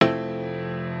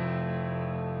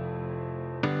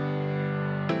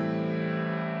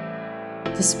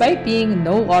Despite being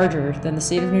no larger than the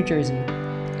state of New Jersey,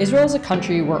 Israel is a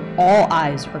country where all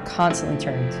eyes are constantly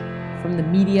turned. From the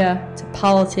media to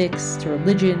politics to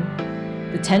religion,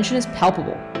 the tension is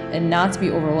palpable and not to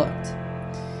be overlooked.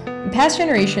 In past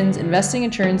generations, investing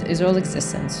ensures Israel's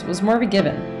existence was more of a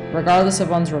given, regardless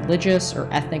of one's religious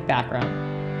or ethnic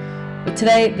background. But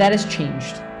today, that has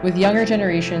changed, with younger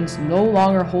generations no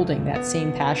longer holding that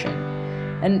same passion,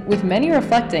 and with many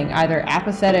reflecting either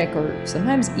apathetic or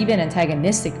sometimes even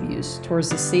antagonistic views towards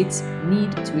the state's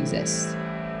need to exist.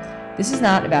 This is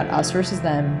not about us versus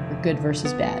them or good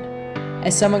versus bad.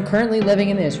 As someone currently living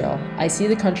in Israel, I see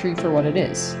the country for what it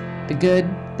is: the good,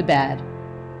 the bad,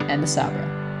 and the Sabra,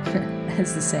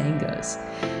 as the saying goes.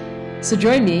 So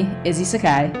join me, Izzy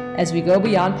Sakai, as we go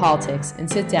beyond politics and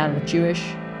sit down with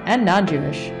Jewish and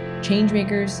non-Jewish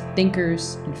changemakers,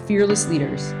 thinkers, and fearless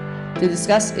leaders to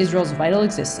discuss Israel's vital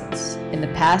existence in the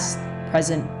past,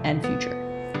 present, and future.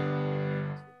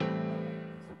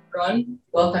 Everyone,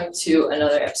 welcome to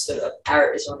another episode of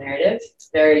Our Israel Narrative.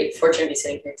 Very fortunate to be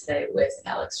sitting here today with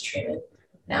Alex Traiman,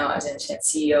 now, as I understand,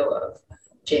 CEO of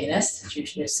JNS,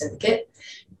 Jerusalem News Syndicate.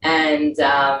 And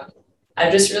I'm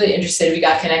just really interested. We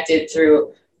got connected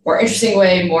through more interesting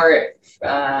way,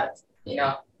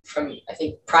 from, I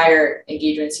think, prior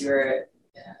engagements. You were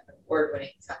award-winning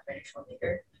documentary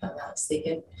filmmaker, if I'm not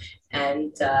mistaken.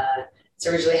 And it's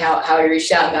originally how I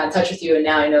reached out and got in touch with you. And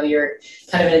now I know you're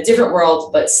kind of in a different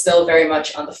world, but still very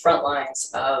much on the front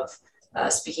lines of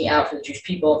speaking out for the Jewish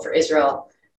people and for Israel.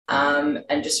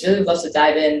 And just really love to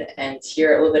dive in and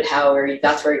hear a little bit how you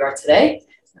got to where you are today.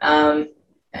 And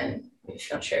if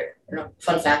you want to share a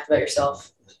fun fact about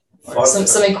yourself or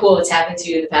something cool that's happened to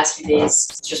you in the past few days,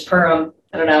 just Purim,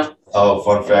 I don't know. Oh,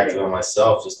 fun fact about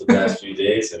myself, just the past few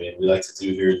days. I mean, we like to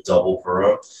do here double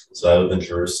Purim. So I live in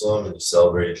Jerusalem, and you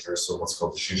celebrate in Jerusalem what's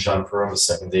called the Shushan Purim, the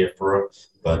second day of Purim.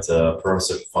 But Purim is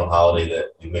such a fun holiday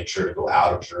that you make sure to go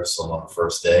out of Jerusalem on the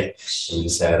first day. So we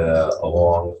just had a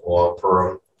long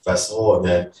Purim festival, and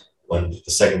then when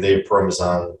the second day of Purim is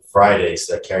on Friday,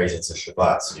 so that carries into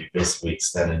Shabbat. So you basically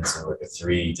extend into like a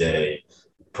 3-day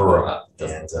Purim.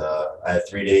 And I had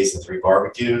 3 days and 3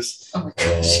 barbecues. Oh my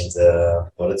gosh.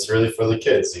 And but it's really for the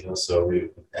kids, so we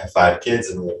have 5 kids,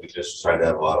 and we just try to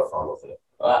have a lot of fun with it.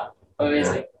 Wow,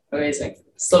 amazing. Amazing.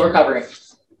 Still recovering.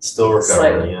 Still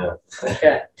recovering.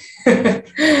 Slightly. Yeah.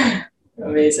 Okay.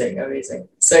 Amazing.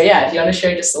 So yeah, if you want to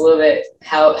share just a little bit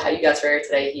how you got to where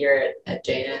today here at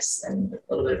JNS, and a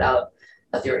little bit about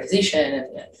the organization and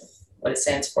what it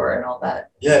stands for and all that.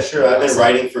 Yeah, sure. I've been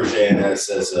writing for JNS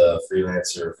as a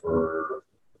freelancer for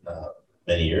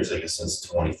many years, I guess since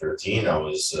 2013.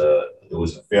 It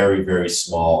was a very, very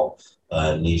small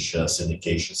niche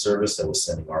syndication service that was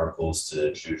sending articles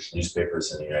to Jewish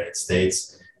newspapers in the United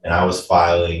States. And I was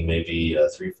filing maybe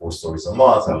 3-4 stories a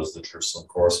month. I was the Jerusalem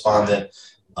correspondent.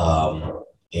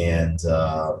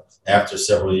 After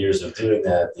several years of doing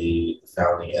that, the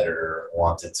founding editor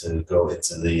wanted to go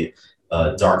into the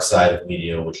dark side of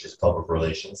media, which is public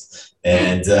relations.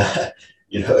 And,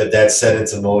 that set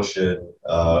into motion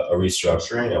a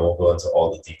restructuring. I won't go into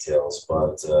all the details,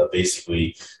 but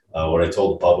basically what I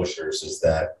told the publishers is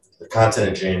that the content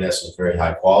at JNS was very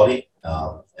high quality.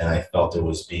 And I felt it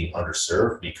was being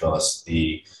underserved because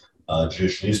the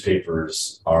Jewish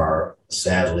newspapers are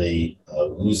sadly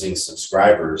losing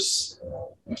subscribers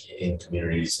in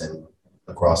communities and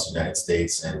across the United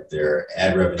States, and their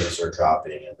ad revenues are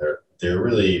dropping, and they're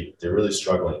really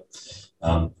struggling.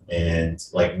 And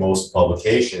like most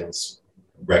publications,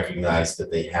 recognize that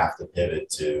they have to pivot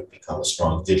to become a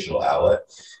strong digital outlet.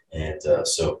 And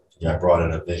so I brought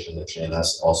in a vision that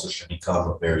JNS also should become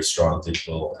a very strong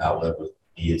digital outlet with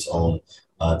its own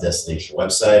destination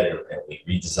website, and we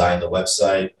redesigned the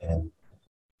website, and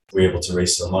we're able to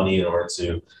raise some money in order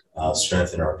to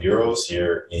strengthen our bureaus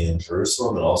here in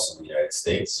Jerusalem and also in the United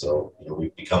States. So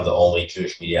we've become the only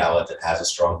Jewish media outlet that has a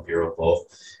strong bureau both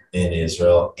in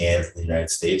Israel and the United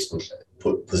States, which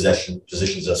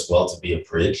positions us well to be a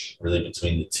bridge really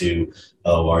between the two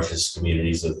largest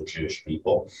communities of the Jewish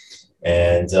people.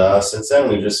 And since then,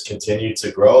 we've just continued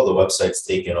to grow. The website's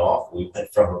taken off. We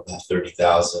went from about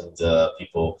 30,000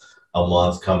 people a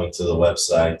month coming to the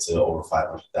website to over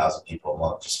 500,000 people a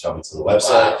month just coming to the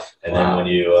website. Wow. And then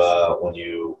when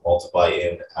you multiply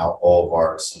in out all of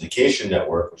our syndication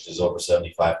network, which is over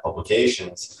 75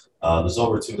 publications, there's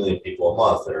over 2 million people a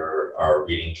month that are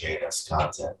reading JNS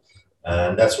content.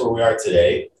 And that's where we are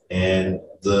today. And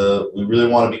we really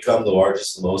want to become the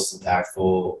largest and most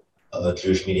impactful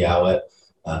Jewish media outlet,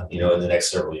 in the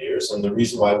next several years. And the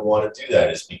reason why we want to do that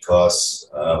is because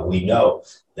we know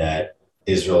that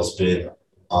Israel's been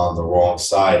on the wrong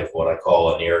side of what I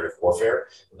call a narrative warfare,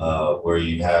 where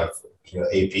you have,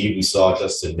 AP, we saw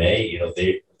just in May,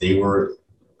 they were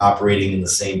operating in the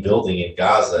same building in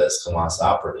Gaza as Hamas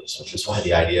operatives, which is why the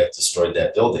IDF destroyed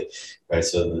that building, right?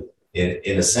 So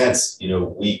in a sense,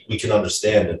 we can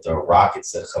understand that the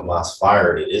rockets that Hamas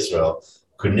fired at Israel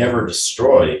could never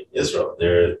destroy Israel.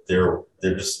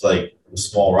 They're just like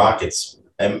small rockets,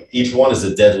 and each one is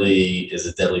a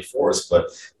deadly force, but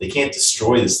they can't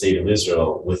destroy the state of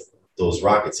Israel with those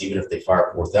rockets, even if they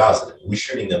fire 4,000. We're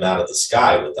shooting them out of the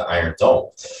sky with the Iron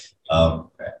Dome.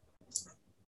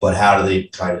 But how do they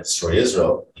try to destroy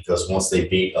Israel? Because once they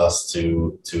beat us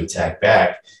to attack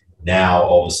back, now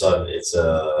all of a sudden it's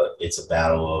a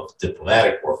battle of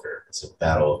diplomatic warfare. It's a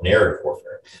battle of narrative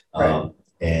warfare. Right.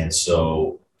 And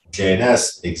so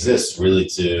JNS exists really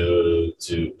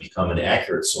to become an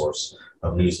accurate source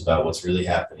of news about what's really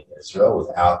happening in Israel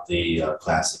without the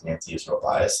classic anti-Israel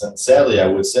bias. And sadly, I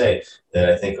would say that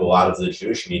I think a lot of the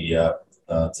Jewish media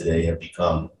today have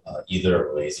become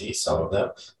either lazy, some of them,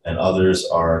 and others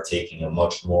are taking a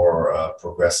much more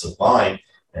progressive line.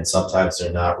 And sometimes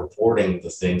they're not reporting the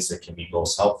things that can be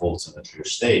most helpful to the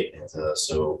Jewish state. And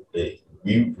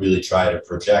we really try to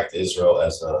project Israel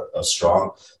as a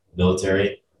strong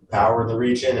military power in the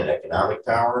region, an economic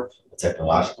power, a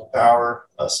technological power,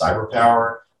 a cyber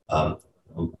power.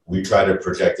 We try to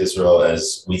project Israel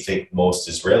as we think most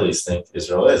Israelis think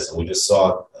Israel is. And we just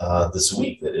saw this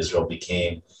week that Israel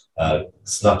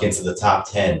snuck into the top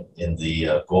 10 in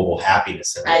the global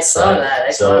happiness index. I saw that.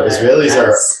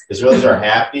 Israelis are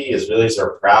happy. Israelis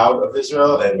are proud of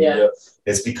Israel, and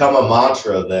it's become a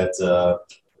mantra that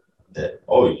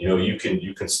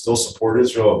you can still support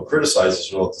Israel and criticize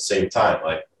Israel at the same time.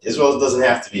 Like, Israel doesn't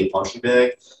have to be a punching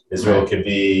bag. Israel can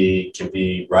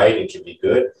be right and can be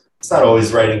good. It's not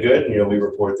always right and good. We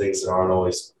report things that aren't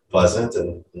always pleasant,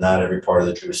 and not every part of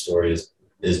the Jewish story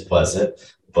is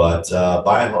pleasant. But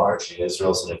by and large,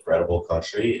 Israel's an incredible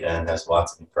country and has a lot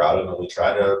to be proud of, and we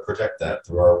try to project that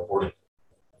through our reporting.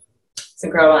 It's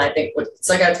incredible. And I think what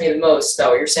stuck out to me the most about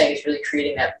what you're saying is really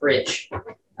creating that bridge.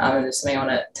 And there's something I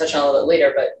want to touch on a little bit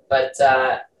later, but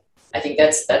I think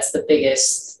that's the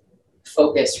biggest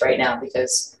focus right now,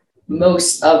 because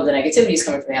most of the negativity is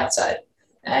coming from the outside.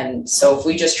 And so if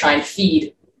we just try and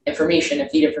feed information,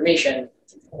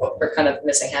 we're kind of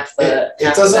missing half the.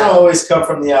 It doesn't always come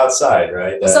from the outside,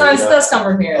 right? Sometimes it does come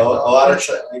from here. A lot of,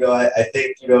 I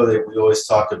think, that we always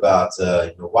talk about,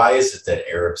 why is it that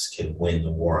Arabs can win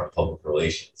the war on public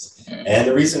relations? Mm-hmm. And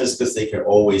the reason is because they can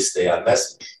always stay on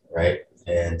message, right?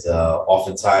 And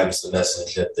oftentimes the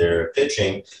message that they're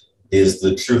pitching is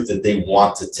the truth that they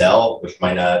want to tell, which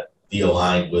might not be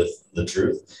aligned with the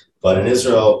truth. But in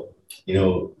Israel,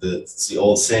 it's the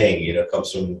old saying,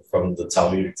 comes from the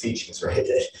Talmudic teachings, right?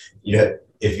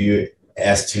 If you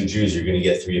ask two Jews, you're going to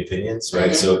get three opinions,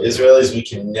 right? Mm-hmm. So Israelis, we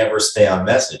can never stay on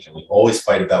message, and we always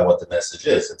fight about what the message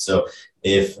is. And so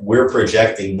if we're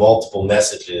projecting multiple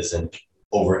messages and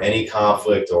over any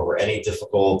conflict, over any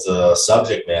difficult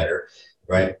subject matter,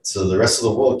 right? So the rest of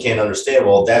the world can't understand,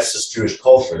 well, that's just Jewish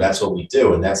culture. That's what we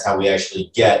do. And that's how we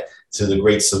actually get to the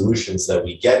great solutions that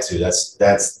we get to.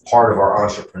 That's part of our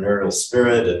entrepreneurial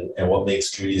spirit and what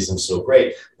makes Judaism so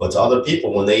great. But to other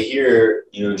people, when they hear,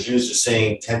 Jews are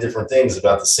saying 10 different things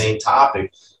about the same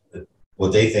topic,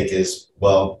 what they think is,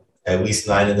 well, at least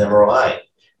 9 of them are lying,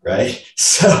 right?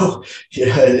 So,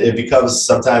 it becomes,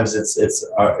 sometimes it's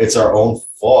our own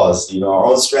flaws, our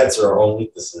own strengths are our own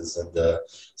weaknesses. And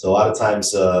so a lot of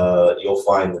times you'll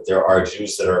find that there are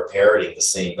Jews that are parroting the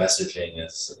same messaging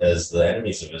as the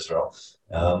enemies of Israel.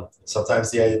 Sometimes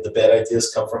the bad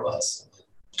ideas come from us.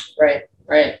 Right.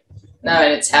 No,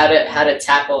 and it's how to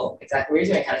tackle exactly what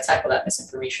you're doing, how to tackle that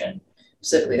misinformation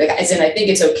specifically. Like, as in, I think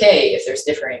it's okay if there's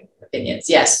differing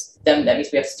opinions. Yes, then that means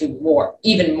we have to do more,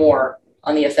 even more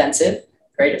on the offensive,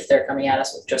 right? If they're coming at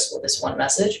us with just this one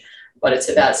message, but it's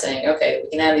about saying, okay,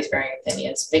 we can have these varying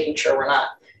opinions, making sure we're not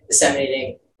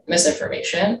disseminating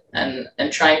misinformation and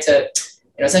trying to,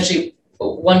 essentially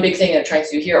one big thing I'm trying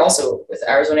to do here also with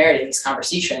Arizona Narrative in these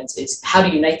conversations is how to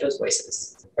unite those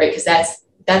voices, right? Because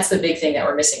that's the big thing that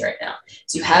we're missing right now.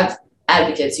 So you have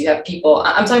advocates, you have people,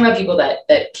 I'm talking about people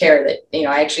that care, that,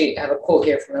 I actually have a quote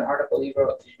here from an article you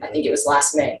wrote, I think it was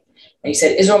last May. And you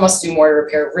said, Israel must do more to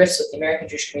repair rifts with the American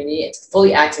Jewish community and to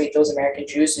fully activate those American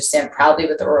Jews who stand proudly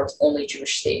with the world's only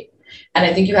Jewish state. And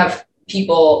I think you have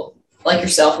people like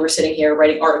yourself who are sitting here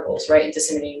writing articles, right, and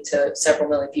disseminating to several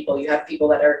million people. You have people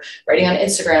that are writing on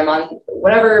Instagram, on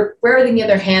whatever, wherever they can get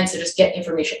their hands to just get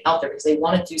information out there because they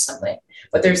want to do something.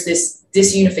 But there's this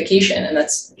disunification, and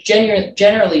that's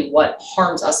generally what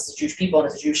harms us as a Jewish people and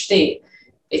as a Jewish state.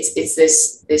 It's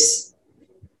this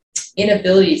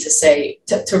inability to say,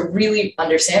 to really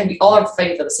understand, we all are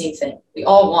fighting for the same thing. We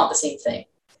all want the same thing,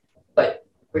 but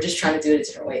we're just trying to do it a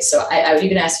different way. So I would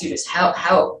even ask you just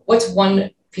what's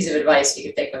one piece of advice you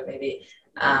could think of maybe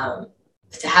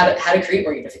to how to create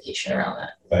more unification around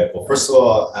that? Right. Well, first of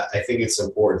all, I think it's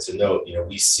important to note,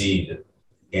 we see that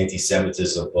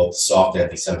anti-Semitism, both soft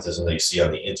anti-Semitism that you see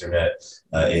on the internet,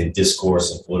 in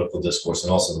discourse and political discourse,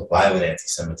 and also the violent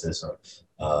anti-Semitism,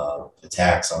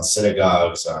 attacks on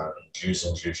synagogues, on Jews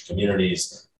and Jewish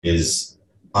communities, is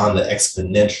on the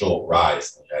exponential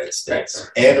rise in the United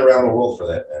States and around the world for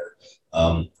that matter.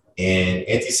 And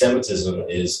anti-Semitism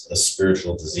is a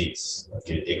spiritual disease. Like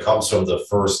it comes from the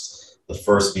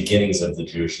first beginnings of the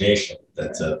Jewish nation,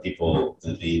 that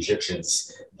the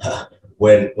Egyptians,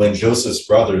 when Joseph's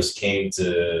brothers came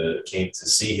to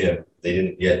see him, they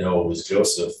didn't yet know it was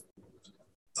Joseph.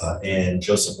 And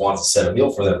Joseph wanted to set a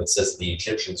meal for them. It says the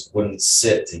Egyptians wouldn't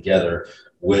sit together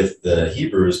with the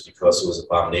Hebrews because it was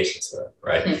abomination to them,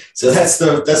 right? Mm-hmm. So that's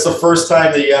the first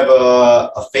time that you have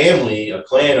a family, a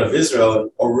clan of Israel,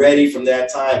 and already from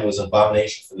that time it was an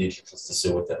abomination for the Egyptians to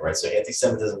sit with them, right? So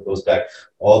anti-Semitism goes back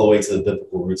all the way to the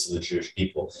biblical roots of the Jewish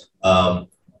people. But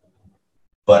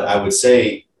I would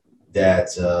say that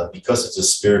because it's a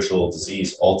spiritual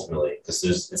disease, ultimately, because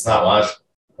it's not logical.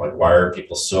 Like, why are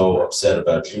people so upset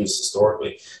about Jews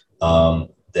historically?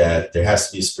 That there has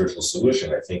to be a spiritual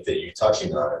solution. I think that you're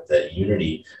touching on it, that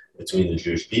unity between the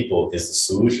Jewish people is the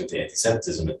solution to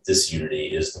anti-Semitism, and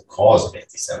disunity is the cause of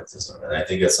anti-Semitism. And I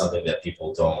think that's something that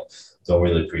people don't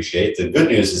really appreciate. The good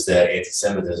news is that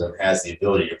anti-Semitism has the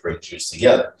ability to bring Jews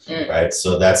together, right?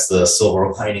 So that's the silver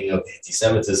lining of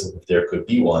anti-Semitism, if there could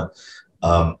be one.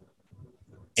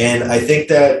 And I think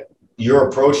that your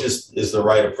approach is the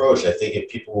right approach. I think if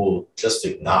people will just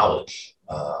acknowledge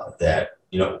that,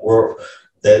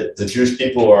 that the Jewish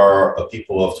people are a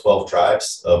people of 12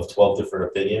 tribes, of 12 different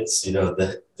opinions,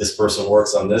 that this person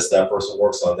works on this, that person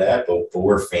works on that, but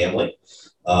we're family,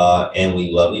 and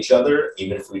we love each other,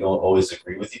 even if we don't always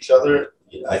agree with each other.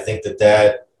 I think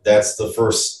that's the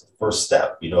first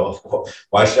step.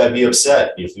 Why should I be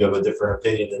upset if you have a different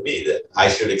opinion than me? That I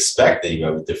should expect that you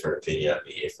have a different opinion than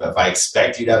me. If I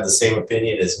expect you to have the same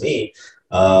opinion as me,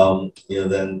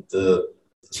 then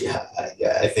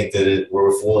I think that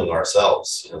we're fooling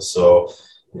ourselves. So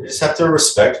we just have to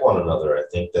respect one another. I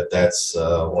think that's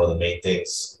one of the main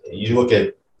things. You look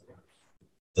at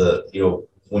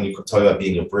when you talk about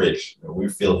being a bridge, we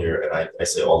feel here, and I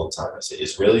say all the time, I say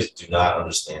Israelis do not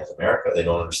understand America. They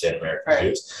don't understand American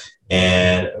Jews.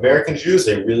 And American Jews,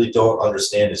 they really don't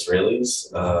understand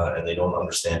Israelis, and they don't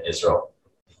understand Israel.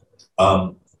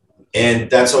 And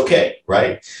that's okay,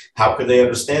 right? How could they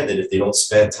understand it if they don't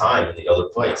spend time in the other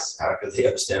place? How could they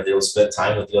understand if they don't spend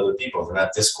time with the other people, if they're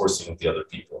not discoursing with the other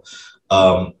people?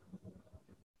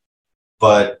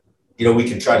 But we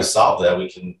can try to solve that. We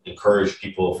can encourage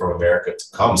people from America to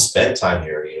come spend time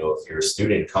here. If you're a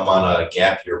student, come on a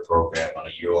gap year program, on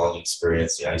a year-long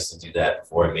experience. I used to do that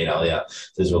before I made Aliyah.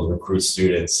 Israel recruit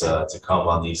students to come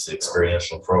on these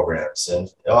experiential programs. And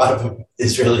a lot of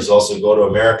Israelis also go to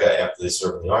America after they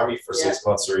serve in the army for 6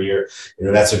 months or a year.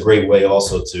 That's a great way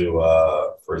also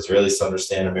for Israelis to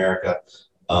understand America.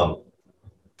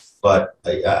 But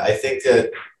I think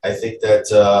that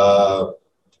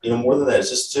more than that, it's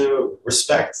just to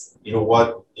respect,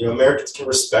 what, Americans can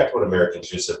respect what American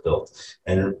Jews have built,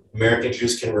 and American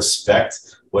Jews can respect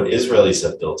what Israelis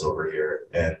have built over here.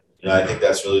 And, I think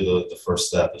that's really the first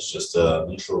step, is just a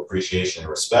mutual appreciation and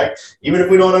respect, even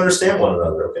if we don't understand one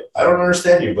another. Okay, I don't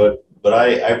understand you, but I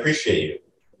appreciate you.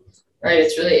 Right.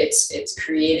 It's really, it's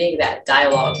creating that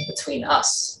dialogue between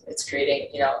us. It's creating,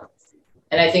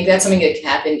 and I think that's something that can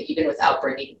happen even without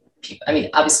bringing people. I mean,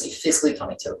 obviously physically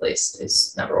coming to a place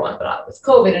is number one, but with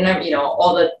COVID and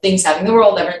all the things happening in the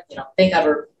world, think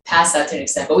ever past that to an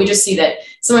extent. But we just see that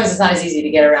sometimes it's not as easy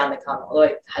to get around the con, although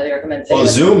I highly recommend. Well,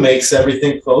 Zoom makes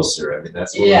everything closer. I mean,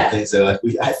 that's one of the things that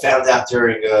I found out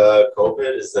during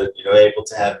COVID is that able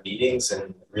to have meetings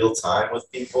in real time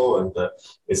with people, and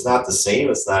it's not the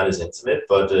same. It's not as intimate,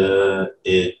 but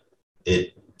it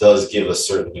does give a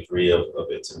certain degree of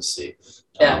intimacy.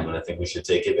 And I think we should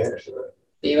take advantage of that.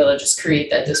 Be able to just create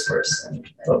that discourse and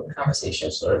conversation.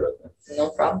 Sorry about that.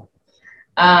 No problem.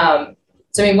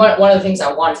 So I mean, one of the things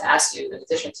I wanted to ask you, in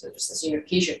addition to just this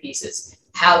unification piece, is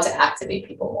how to activate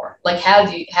people more. Like, how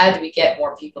do we get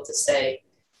more people to say,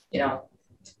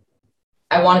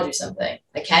 I want to do something.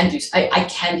 I can do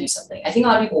something. I think a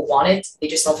lot of people want it. They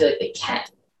just don't feel like they can.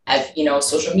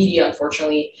 Social media,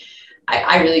 unfortunately,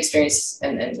 I really experienced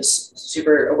and was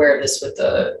super aware of this with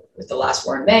the last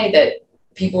war in May, that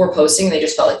people were posting and they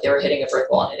just felt like they were hitting a brick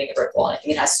wall and hitting a brick wall. And I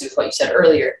think it has to do with what you said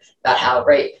earlier about how,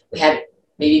 right, we had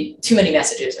maybe too many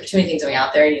messages or too many things going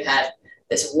out there, and you had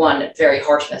this one very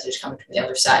harsh message coming from the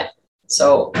other side.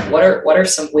 So what are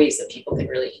some ways that people can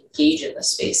really engage in this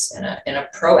space in a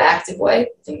proactive way?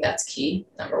 I think that's key.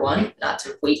 Number one, not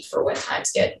to wait for when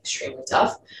times get extremely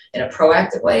tough, in a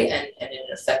proactive way and in an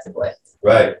effective way.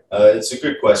 Right. It's a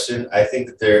good question. I think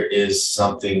that there is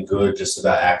something good just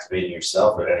about activating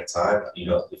yourself at any time. You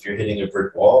know, if you're hitting a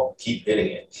brick wall, keep hitting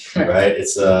it, right?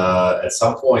 It's at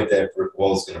some point that brick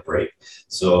wall is going to break.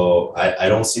 So I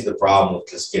don't see the problem with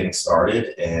just getting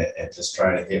started and just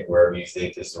trying to hit wherever you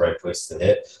think is the right place to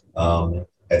hit.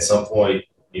 At some point,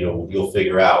 you know, you'll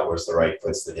figure out where's the right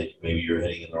place to hit. Maybe you're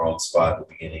hitting in the wrong spot at the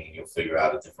beginning and you'll figure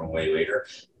out a different way later.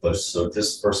 But so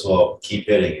just first of all, keep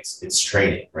hitting. It's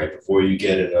training, right? Before you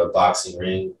get in a boxing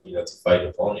ring, you know, to fight an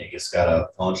opponent, you just gotta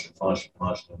punch and punch and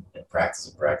punch and practice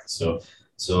and practice.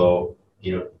 So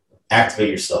you know, activate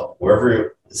yourself. Wherever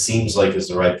it seems like is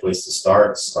the right place to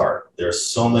start. There are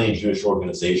so many Jewish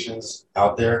organizations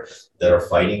out there that are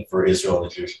fighting for Israel and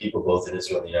the Jewish people, both in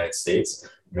Israel and the United States.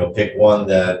 You know, pick one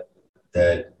that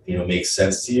you know makes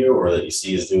sense to you, or that you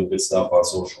see is doing good stuff on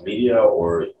social media,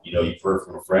 or you know you've heard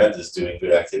from a friend is doing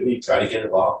good activity. Try to get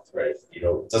involved, right? You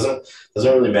know, it doesn't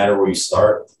really matter where you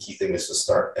start. The key thing is to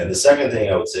start. And the second thing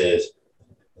I would say is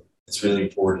it's really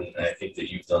important, and I think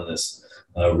that you've done this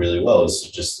really well, is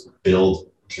to just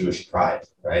build Jewish pride,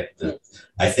 right?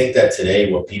 I think that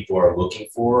today what people are looking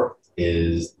for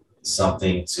is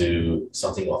something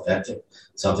authentic,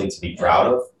 something to be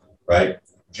proud of, right?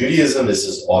 Judaism is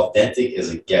as authentic as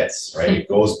it gets, right? It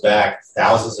goes back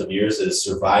thousands of years. It has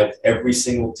survived every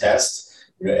single test,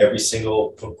 you know, every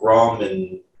single pogrom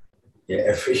and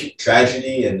every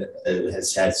tragedy, and it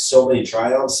has had so many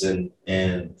triumphs. And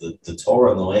the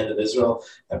Torah and the land of Israel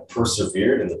have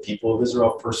persevered, and the people of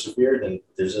Israel have persevered. And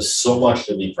there's just so much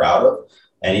to be proud of.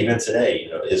 And even today, you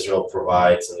know, Israel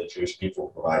provides, and the Jewish people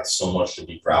provide so much to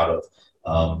be proud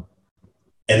of.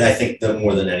 And I think that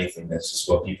more than anything, that's just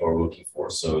what people are looking for.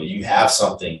 So you have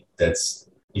something that's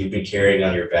you've been carrying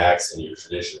on your backs and your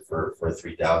tradition for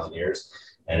 3,000 years.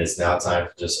 And it's now time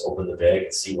to just open the bag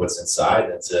and see what's inside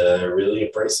and to really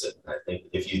embrace it. And I think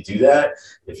if you do that,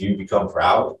 if you become a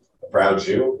proud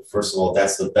Jew, first of all,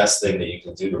 that's the best thing that you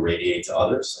can do to radiate to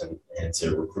others and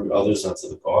to recruit others onto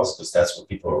the cause, because that's what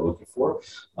people are looking for.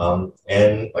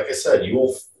 And like I said,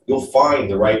 you'll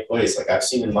find the right place. Like I've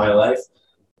seen in my life,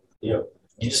 you know,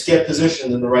 you just get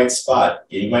positioned in the right spot.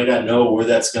 You might not know where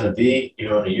that's going to be, you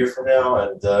know, in a year from now.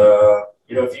 And,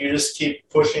 you know, if you just keep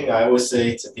pushing, I always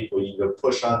say to people, you go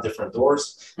push on different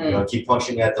doors, you know, keep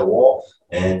punching at the wall,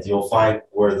 and you'll find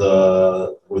where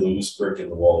the loose brick in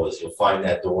the wall is. You'll find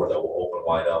that door that will open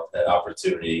wide up, that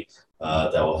opportunity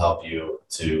that will help you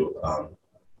to,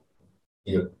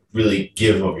 you know, really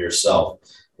give of yourself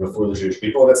for the Jewish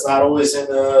people. That's not always in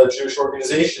a Jewish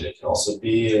organization. It can also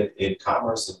be in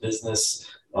commerce and business,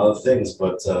 other things.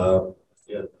 But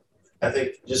you know, I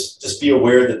think just be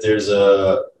aware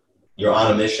that you're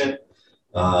on a mission.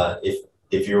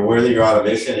 If you're aware that you're on a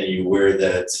mission and you're aware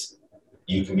that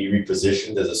you can be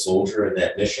repositioned as a soldier in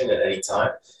that mission at any time,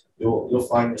 you'll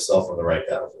find yourself on the right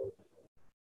battlefield.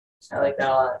 I like that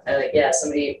a lot.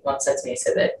 Somebody once said to me,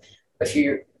 said that if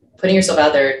you're putting yourself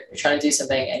out there, you're trying to do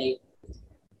something, and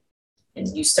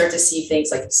you start to see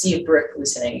things, like you see a brick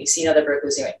loosening, you see another brick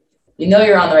loosening, you know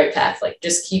you're on the right path. Like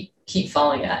just keep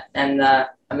following that. And I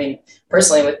mean,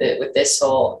 personally, with this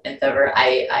whole endeavor,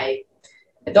 I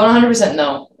don't 100%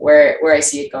 know where I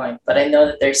see it going, but I know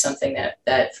that there's something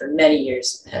that for many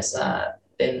years has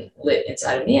been lit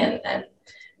inside of me, and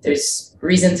there's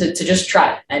reason to just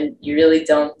try, and you really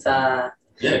don't.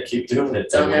 Keep doing it.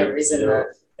 Don't have a reason to.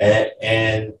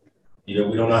 And you know,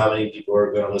 we don't know how many people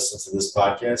are going to listen to this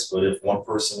podcast, but if one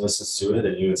person listens to it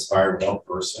and you inspire one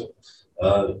person,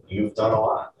 you've done a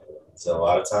lot. So a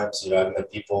lot of times, you know, I've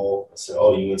met people say,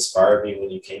 "Oh, you inspired me when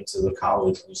you came to the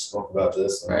college and you spoke about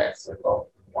this." And it's like, "Oh,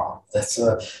 wow, that's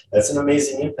an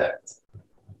amazing impact."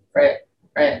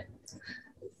 Right.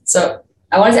 So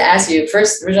I wanted to ask you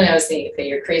first. Originally, I was thinking, okay,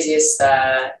 your craziest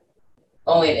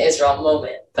only in Israel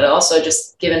moment, but also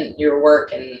just given your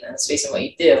work and space and what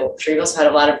you do, I'm sure you've also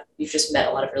had you've just met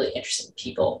a lot of really interesting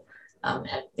people. And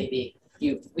maybe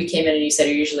we came in and you said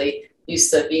you're usually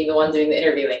used to being the one doing the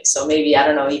interviewing. So maybe, I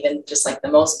don't know, even just like the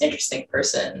most interesting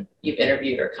person you've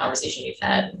interviewed or conversation you've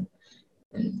had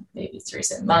in maybe it's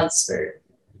recent months or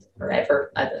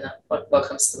ever. I don't know. What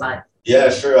comes to mind?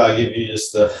 Yeah, sure. I'll give you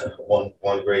just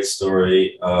one great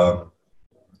story. You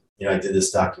know, I did this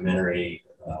documentary.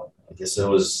 I guess it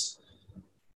was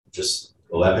just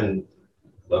 11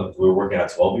 we were working on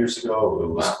 12 years ago. It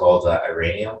was called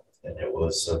Iranium, and it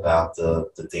was about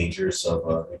the dangers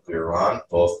of nuclear Iran,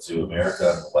 both to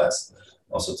America and the West.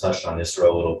 Also touched on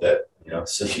Israel a little bit,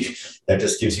 so that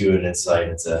just gives you an insight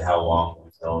into how long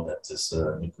we've known that this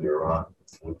nuclear Iran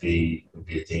would be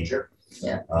a danger.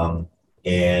 Yeah.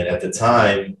 And at the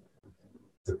time,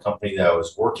 the company that I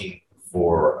was working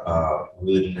for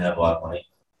really didn't have a lot of money,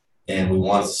 and we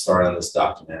wanted to start on this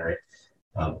documentary.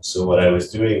 So what I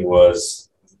was doing was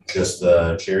just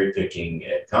cherry picking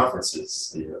at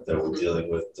conferences that were dealing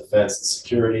with defense and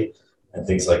security and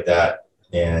things like that.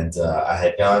 And I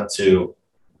had gone to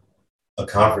a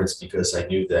conference because I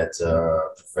knew that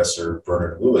Professor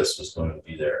Bernard Lewis was going to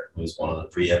be there, who was one of the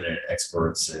preeminent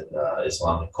experts in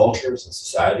Islamic cultures and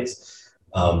societies.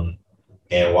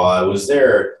 And while I was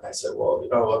there, I said, well,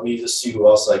 let me just see who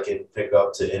else I can pick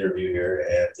up to interview here.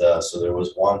 And so there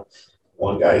was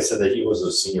one guy who said that he was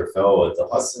a senior fellow at the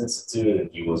Hudson Institute, and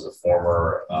he was a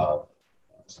former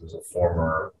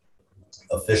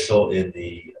official in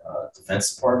the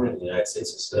Defense Department in the United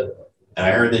States. And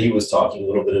I heard that he was talking a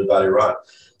little bit about Iran.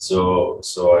 So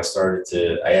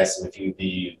I asked him if he would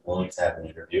be willing to have an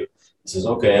interview. He says,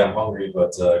 okay, I'm hungry,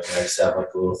 but can I just have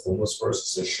like a little hummus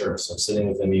first? I said, sure. So I'm sitting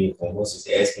with him eating hummus. He's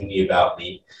asking me about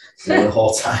me the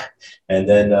whole time. And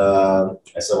then I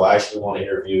said, well, I actually want to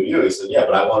interview you. He said, yeah,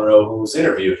 but I want to know who's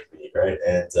interviewing me, right?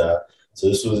 And so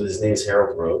his name is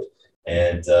Harold Rode.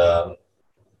 And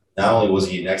not only was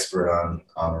he an expert on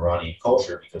Iranian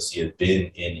culture because he had been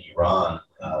in Iran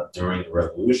during the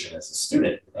revolution as a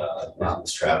student. He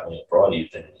was traveling abroad.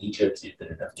 He'd been in Egypt, he'd been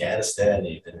in Afghanistan,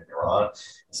 he'd been in Iran.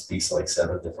 He speaks like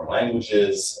 7 different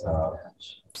languages,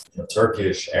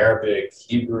 Turkish, Arabic,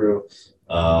 Hebrew.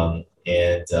 And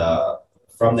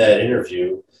from that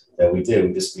interview that we did,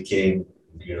 we just became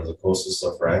the closest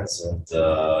of friends. And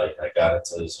I got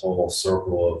into this whole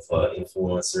circle of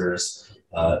influencers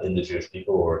in the Jewish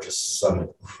people, or just some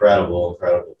incredible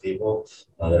people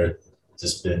that are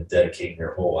just been dedicating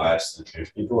their whole lives to the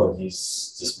Jewish people, and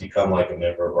he's just become like a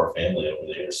member of our family over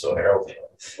the years. So Harold,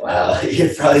 wow,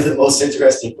 you're probably the most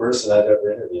interesting person I've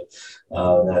ever interviewed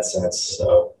in that sense.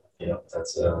 So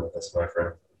that's my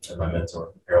friend and my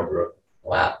mentor, Harold Rode.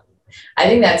 Wow. I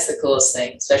think that's the coolest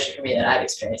thing, especially for me, that I've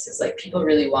experienced, is like people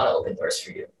really want to open doors for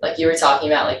you. Like you were talking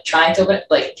about, like trying to open,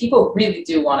 like people really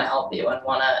do want to help you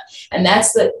and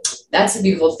that's the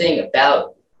beautiful thing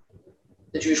about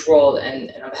the Jewish world and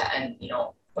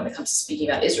when it comes to speaking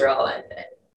about Israel, and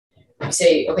we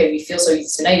say, okay, we feel so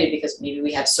united because maybe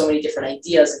we have so many different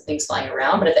ideas and things flying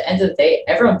around, but at the end of the day,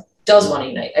 everyone does want to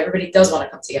unite. Everybody does want to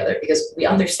come together because we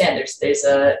understand there's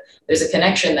a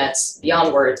connection that's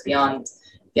beyond words, beyond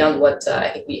what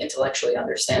I think we intellectually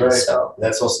understand. Right. So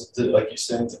that's also, like you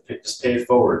said, to just pay it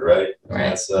forward, right?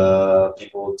 Right. That's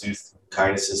people do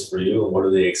kindnesses for you, and what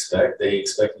do they expect? They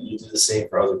expect you to do the same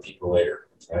for other people later,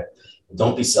 right?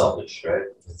 Don't be selfish, right?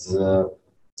 It's,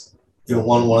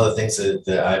 one of the things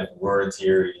that I've learned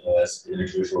here, as in a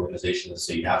Jewish organization, is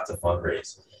that you have to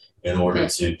fundraise in order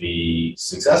to be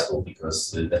successful,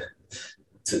 because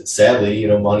sadly,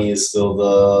 money is still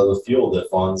the fuel that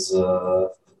funds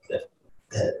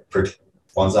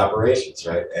operations,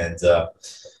 right? And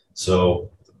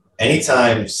so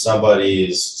anytime somebody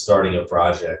is starting a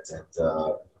project, and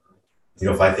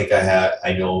if I think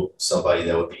I know somebody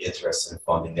that would be interested in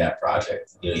funding that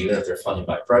project, even if they're funding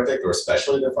my project, or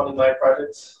especially if they're funding my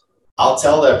project, I'll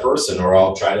tell that person, or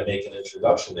I'll try to make an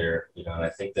introduction there, and I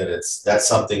think that that's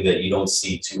something that you don't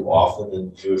see too often in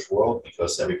the Jewish world,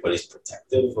 because everybody's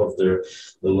protective of the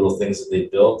little things that they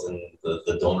built and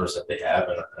the donors that they have.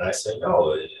 And I say,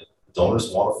 no, donors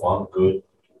want to fund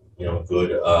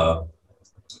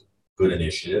good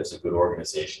initiatives and good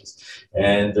organizations.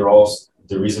 And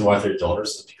the reason why they're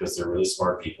donors is because they're really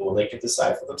smart people, and they can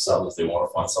decide for themselves if they want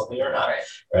to fund something or not,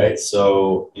 right?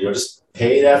 So, just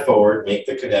pay that forward, make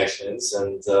the connections,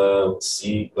 and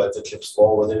let the chips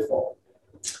fall where they fall.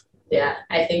 Yeah,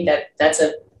 I think that's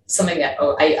something that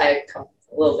I come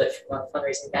a little bit from a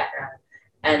fundraising background,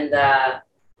 and that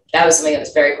was something that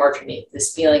was very hard for me.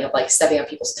 This feeling of like stepping on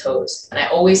people's toes, and I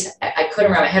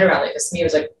couldn't wrap my head around it, because to me it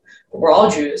was like, we're all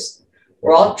Jews,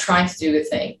 we're all trying to do a good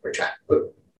thing,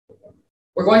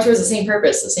 we're going towards the same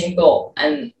purpose, the same goal,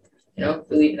 and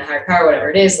believe in a higher power, whatever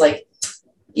it is. Like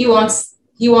he wants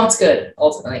good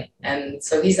ultimately, and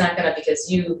so he's not gonna, because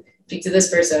you speak to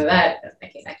this person or that. I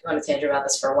can go on a tangent about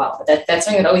this for a while, but that's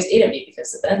something that always ate at me,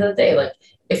 because at the end of the day, like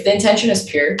if the intention is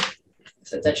pure, if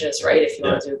the intention is right, if you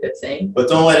want to do a good thing, but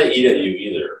don't let it eat at you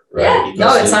either. right? Yeah.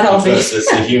 No, it's not healthy. Because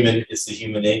it's the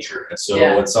human nature. And so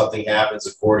when something happens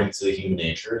according to the human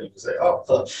nature, you can say, oh,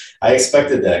 well, I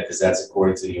expected that because that's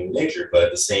according to the human nature. But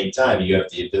at the same time, you have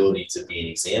the ability to be an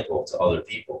example to other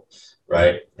people,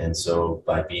 right? And so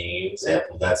by being an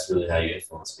example, that's really how you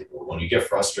influence people. When you get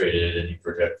frustrated and you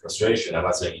project frustration, I'm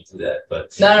not saying you do that,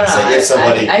 but no, if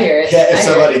somebody, I hear it. Yeah, if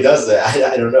somebody does that,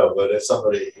 I don't know, but if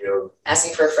somebody,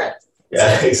 asking for a friend.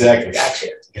 Yeah, so, exactly.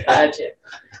 Gotcha.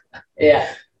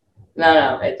 Yeah.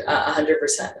 No,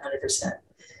 100%.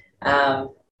 I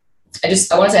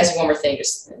wanted to ask you one more thing,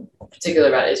 just in particular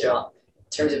about Israel, in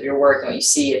terms of your work and what you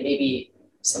see, and maybe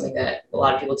something that a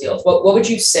lot of people deal with. What would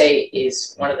you say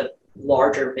is one of the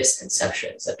larger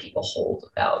misconceptions that people hold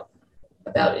about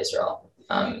Israel?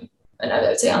 And I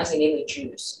would say honestly, mainly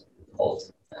Jews hold.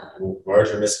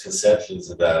 Larger misconceptions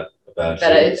about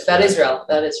Israel.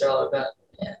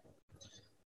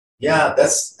 Yeah,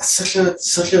 that's such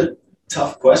a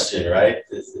tough question, right?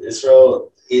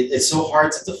 Israel, it's so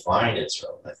hard to define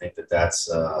Israel. I think that's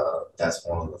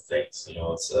one of the things.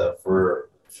 It's for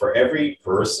every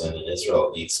person in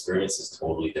Israel, the experience is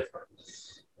totally different,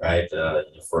 right?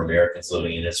 For Americans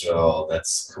living in Israel,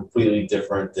 that's completely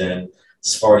different than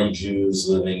Sephardi Jews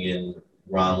living in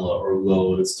Ramla or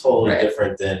Lod. It's totally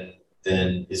different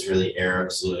than Israeli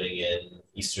Arabs living in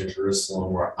Eastern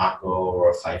Jerusalem or Akko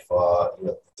or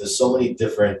Haifa. There's so many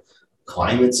different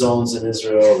climate zones in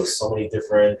Israel. There's so many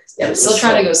different. Yeah, I'm still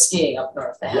trying to go skiing up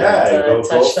north.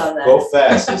 Go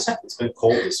fast. It's been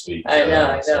cold this week. I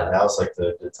know. So now's like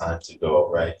the time to go,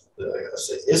 right?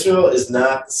 Israel is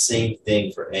not the same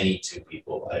thing for any two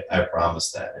people. I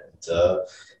promise that.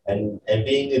 And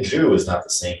being a Jew is not the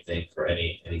same thing for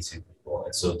any two people.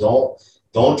 And so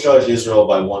don't judge Israel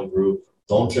by one group.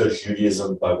 Don't judge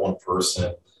Judaism by one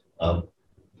person.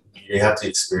 You have to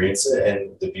experience it,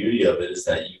 and the beauty of it is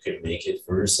that you can make it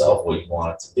for yourself what you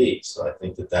want it to be. So I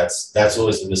think that's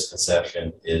always the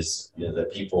misconception is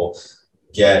that people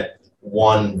get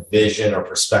one vision or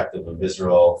perspective of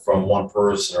Israel from one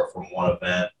person or from one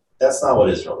event. That's not what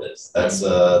Israel is. That's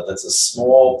a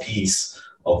small piece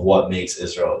of what makes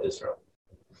Israel Israel.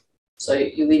 So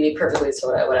you lead me perfectly to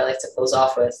what I like to close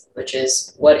off with, which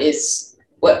is what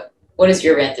is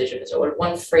your vantage of Israel? What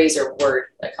one phrase or word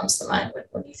that comes to mind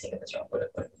when you think of Israel? What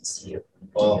it means to you?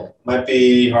 Well, it might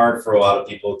be hard for a lot of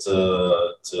people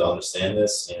to understand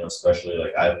this, especially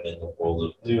like I'm in the world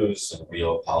of news and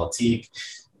realpolitik.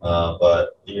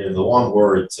 But the one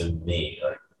word to me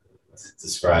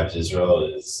describes Israel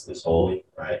is holy,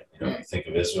 right? You think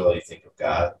of Israel, you think of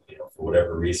God. For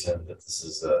whatever reason, that this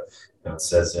is it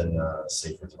says in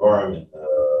Sefer Devarim and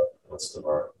what's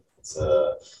Devarim? It's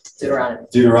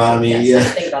Deuteronomy.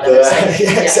 Yes,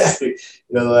 Yeah, exactly.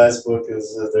 The last book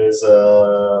is there's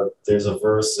a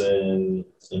verse in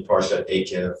Parshat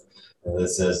Akev that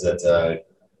says that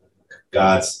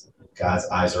God's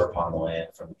eyes are upon the land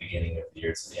from the beginning of the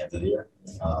year to the end of the year.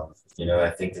 I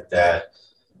think that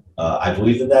I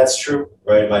believe that that's true,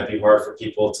 right? It might be hard for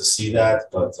people to see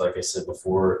that, but like I said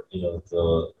before,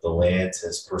 the land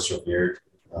has persevered,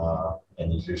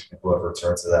 and the Jewish people have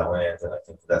returned to that land, and I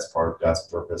think that's part of God's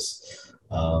purpose.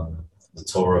 The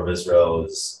Torah of Israel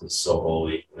is so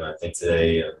holy. I think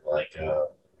today, like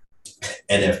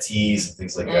NFTs and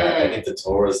things like that. I think the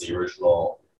Torah is the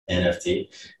original NFT.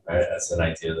 Right, that's an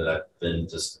idea that I've been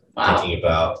just thinking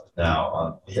about now.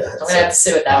 I'm gonna have to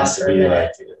sit with that one for a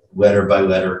minute. Like letter by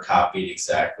letter, copied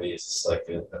exactly. It's just like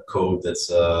a code that's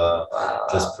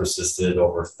just persisted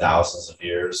over thousands of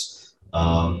years.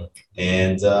 I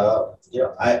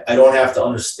don't have to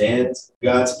understand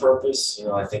God's purpose.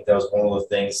 I think that was one of the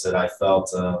things that I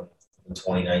felt in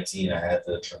 2019. I had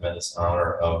the tremendous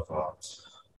honor of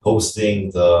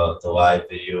hosting the live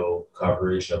video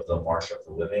coverage of the March of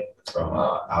the Living from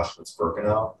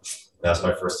Auschwitz-Birkenau. That was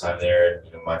my first time there. And,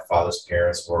 my father's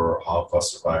parents were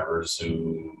Holocaust survivors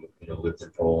who lived in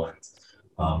Poland.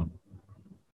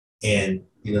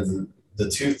 The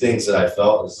two things that I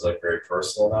felt is like very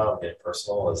personal now. Getting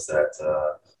personal is that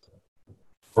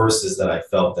first is that I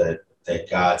felt that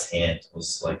God's hand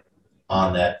was like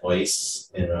on that place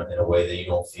in a way that you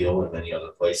don't feel in many other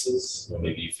places.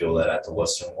 Maybe you feel that at the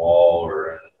Western Wall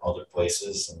or in other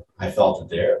places. And I felt it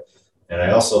there. And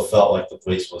I also felt like the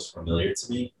place was familiar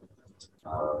to me.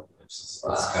 It's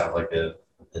kind of like a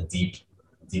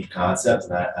deep concept.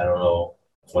 And I don't know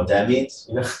what that means.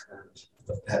 I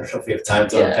don't know if we have time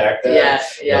to unpack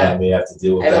that. Yeah. I may have to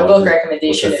deal with I have a book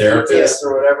recommendation with a therapist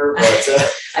or whatever. But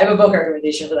I have a book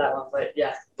recommendation for that one. But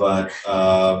yeah. But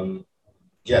I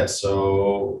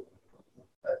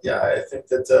think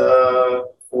that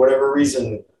for whatever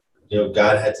reason,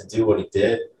 God had to do what He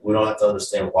did. We don't have to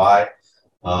understand why,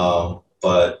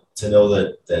 but to know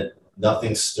that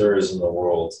nothing stirs in the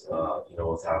world,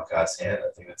 without God's hand.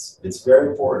 I think it's very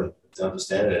important to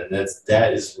understand it, and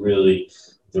that is really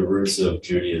the roots of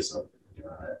Judaism.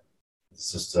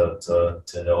 It's just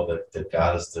to know that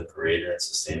God is the creator and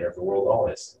sustainer of the world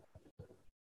always.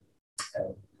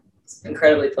 It's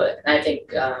incredibly put. And I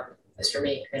think, as for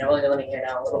me, I've only been living here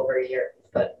now a little over a year,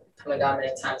 but coming down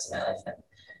many times in my life, and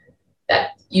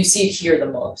that you see it here the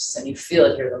most, and you feel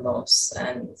it here the most,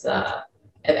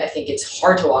 and I think it's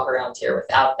hard to walk around here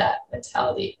without that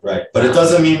mentality. Right, but it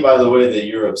doesn't mean, by the way, that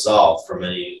you're absolved from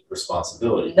any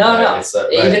responsibility. No, right? no. It's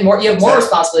Even more, you have more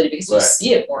responsibility because you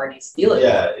see it more and you feel it.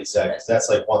 Yeah, exactly. That's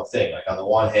like one thing. Like on the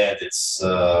one hand, it's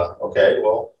okay.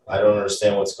 Well, I don't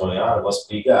understand what's going on. It must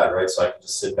be God, right? So I can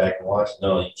just sit back and watch.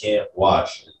 No, you can't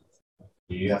watch.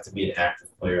 You have to be an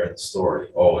active player in the story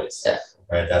always. Yeah.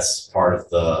 Right. That's part of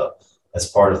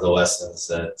the lessons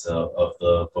that of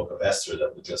the book of Esther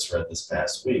that we just read this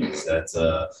past week. Is that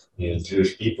the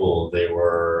Jewish people, they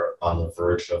were on the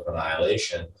verge of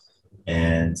annihilation,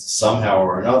 and somehow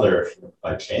or another,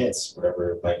 by chance,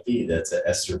 whatever it might be, that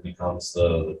Esther becomes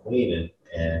the queen,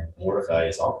 and Mordecai,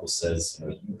 his uncle, says,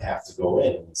 you have to go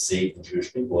in and save the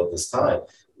Jewish people at this time.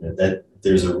 That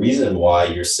there's a reason why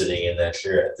you're sitting in that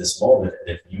chair at this moment, and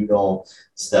if you don't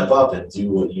step up and do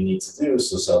what you need to do,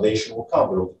 so salvation will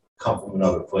come. It'll come from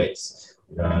another place.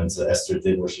 And so Esther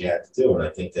did what she had to do, and I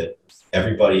think that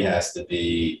everybody has to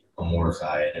be a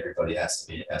Mordecai, and everybody has to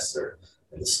be an Esther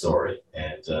in the story.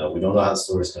 And we don't know how the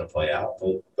story is going to play out,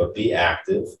 but be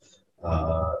active,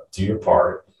 do your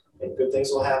part, and good things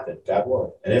will happen. God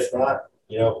willing. And if not,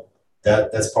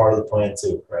 that's part of the plan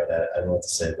too, right? I don't know what to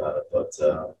say about it, but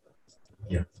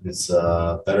it's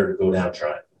better to go down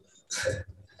trying.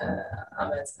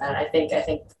 I'm into that. I think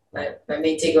my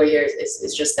main takeaway here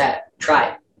is just that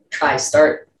try,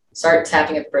 start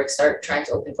tapping at the bricks, start trying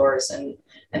to open doors, and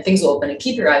things will open. And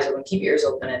keep your eyes open, keep your ears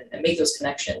open, and make those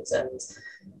connections. And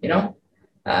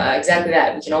exactly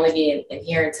that. We can only be in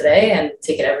here and today, and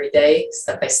take it every day,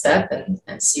 step by step,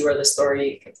 and see where the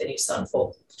story continues to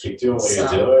unfold. Keep doing what you're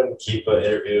doing. Keep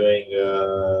interviewing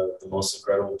the most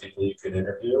incredible people you can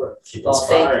interview, and keep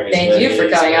inspiring. Thank you for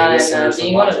coming on and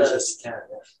being one of those. those.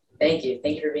 Thank you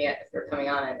for coming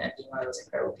on and being one of those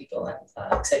incredible people. And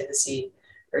I'm excited to see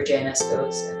where JNS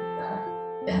goes.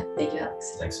 And thank you,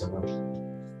 Alex. Thanks so much.